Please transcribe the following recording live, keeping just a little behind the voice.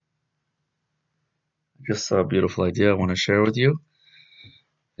Just a beautiful idea I want to share with you.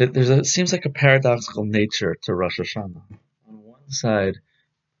 It seems like a paradoxical nature to Rosh Hashanah. On one side,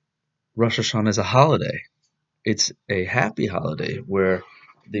 Rosh Hashanah is a holiday. It's a happy holiday where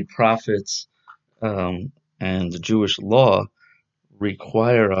the prophets and the Jewish law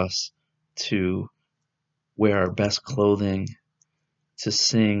require us to wear our best clothing, to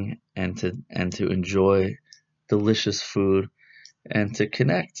sing, and to enjoy delicious food, and to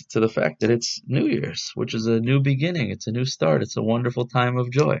connect to the fact that it's New Year's, which is a new beginning. It's a new start. It's a wonderful time of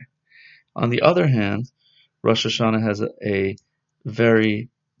joy. On the other hand, Rosh Hashanah has a very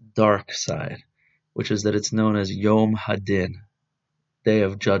dark side, which is that it's known as Yom Hadin, Day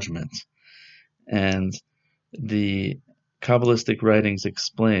of Judgment. And the Kabbalistic writings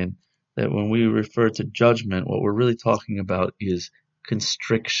explain that when we refer to judgment, what we're really talking about is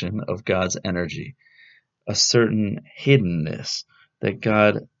constriction of God's energy, a certain hiddenness, that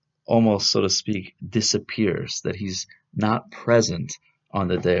God almost, so to speak, disappears, that he's not present on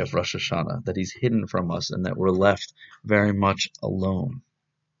the day of Rosh Hashanah, that he's hidden from us, and that we're left very much alone.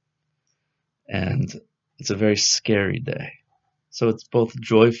 And it's a very scary day. So it's both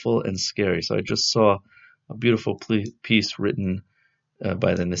joyful and scary. So I just saw a beautiful piece written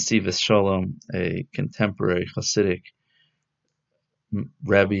by the Nesivos Shalom, a contemporary Hasidic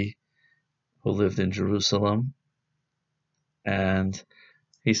Rebbe who lived in Jerusalem. And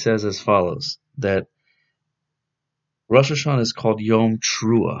he says as follows, that Rosh Hashanah is called Yom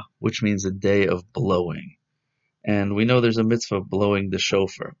Trua, which means a day of blowing. And we know there's a mitzvah of blowing the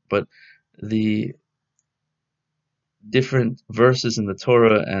shofar, but the different verses in the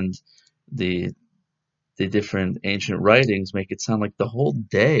Torah and the different ancient writings make it sound like the whole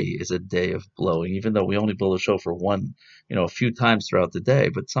day is a day of blowing, even though we only blow the shofar a few times throughout the day.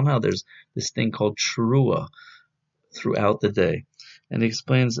 But somehow there's this thing called Trua throughout the day. And he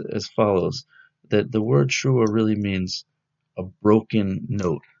explains as follows, that the word Trua really means a broken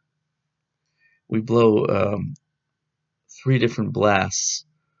note. We blow 3 different blasts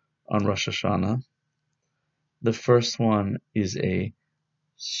on Rosh Hashanah. The first one is a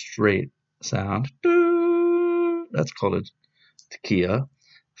straight sound. That's called a tekiah,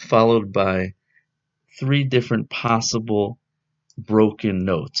 followed by 3 different possible broken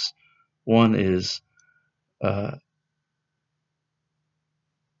notes. One is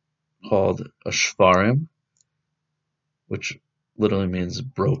called a shvarim, which literally means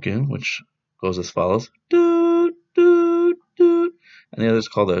broken, which goes as follows. And the other is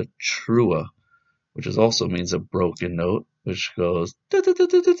called a trua, which also means a broken note, which goes.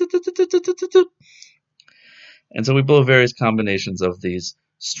 And so we blow various combinations of these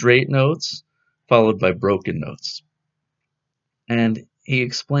straight notes followed by broken notes. And he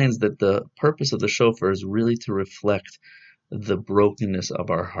explains that the purpose of the shofar is really to reflect the brokenness of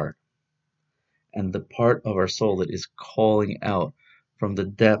our heart and the part of our soul that is calling out from the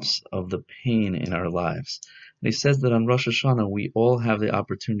depths of the pain in our lives. And he says that on Rosh Hashanah, we all have the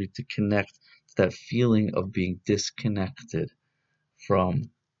opportunity to connect to that feeling of being disconnected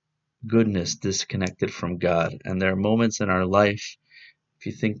from goodness, disconnected from God. And there are moments in our life, if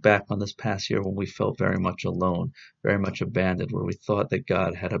you think back on this past year, when we felt very much alone, very much abandoned, where we thought that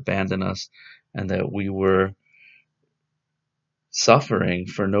God had abandoned us and that we were suffering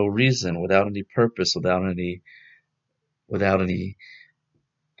for no reason, without any purpose, without any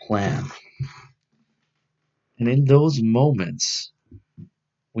plan. And in those moments,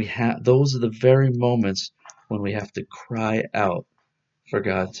 those are the very moments when we have to cry out for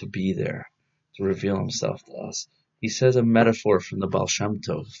God to be there, to reveal himself to us. He says a metaphor from the Baal Shem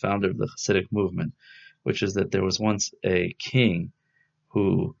Tov, founder of the Hasidic movement, which is that there was once a king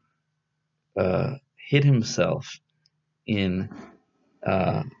who hid himself in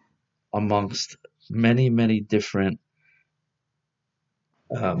amongst many, many different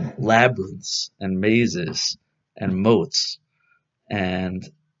labyrinths and mazes and moats, and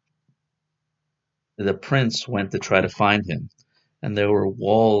the prince went to try to find him. And there were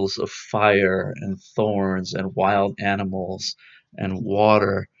walls of fire and thorns and wild animals and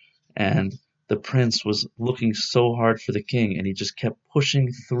water, and the prince was looking so hard for the king, and he just kept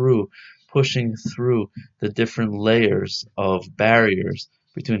pushing through the different layers of barriers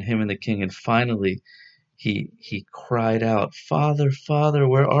between him and the king. And finally he cried out, "Father, Father,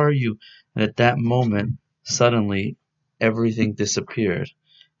 where are you?" And at that moment, suddenly everything disappeared,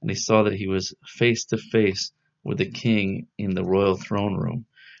 and he saw that he was face to face with the king in the royal throne room,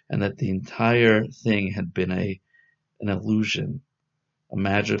 and that the entire thing had been an illusion, a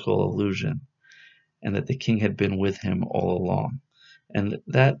magical illusion, and that the king had been with him all along. And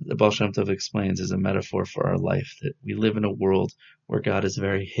that, the Baal Shem Tov explains, is a metaphor for our life, that we live in a world where God is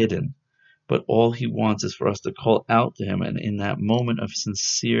very hidden, but all he wants is for us to call out to him. And in that moment of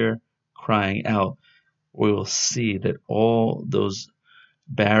sincere crying out, we will see that all those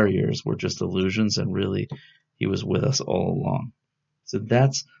barriers were just illusions, and really he was with us all along. So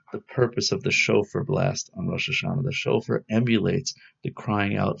that's the purpose of the shofar blast on Rosh Hashanah. The shofar emulates the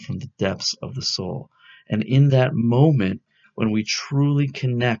crying out from the depths of the soul. And in that moment, when we truly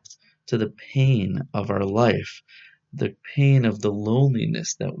connect to the pain of our life, the pain of the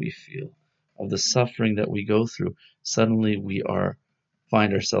loneliness that we feel, of the suffering that we go through, suddenly we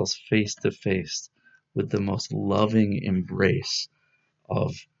find ourselves face to face with the most loving embrace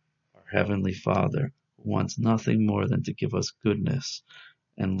of our Heavenly Father, who wants nothing more than to give us goodness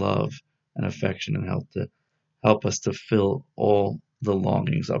and love and affection and help us to fill all the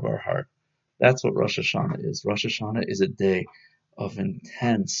longings of our heart. That's what Rosh Hashanah is. Rosh Hashanah is a day of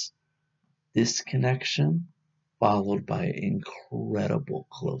intense disconnection followed by incredible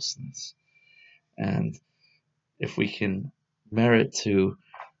closeness. And if we can merit to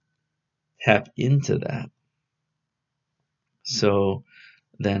tap into that, so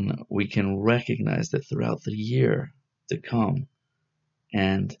then we can recognize that throughout the year to come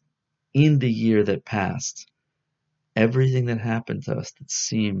and in the year that passed, everything that happened to us that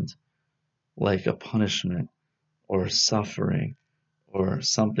seemed like a punishment or suffering or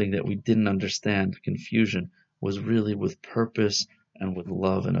something that we didn't understand, confusion, was really with purpose and with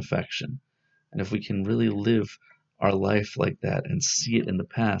love and affection. And if we can really live our life like that and see it in the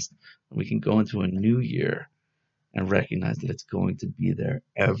past, we can go into a new year and recognize that it's going to be there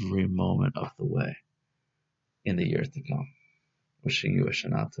every moment of the way in the years to come. Wishing you a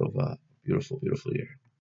Shana Tova, a beautiful, beautiful year.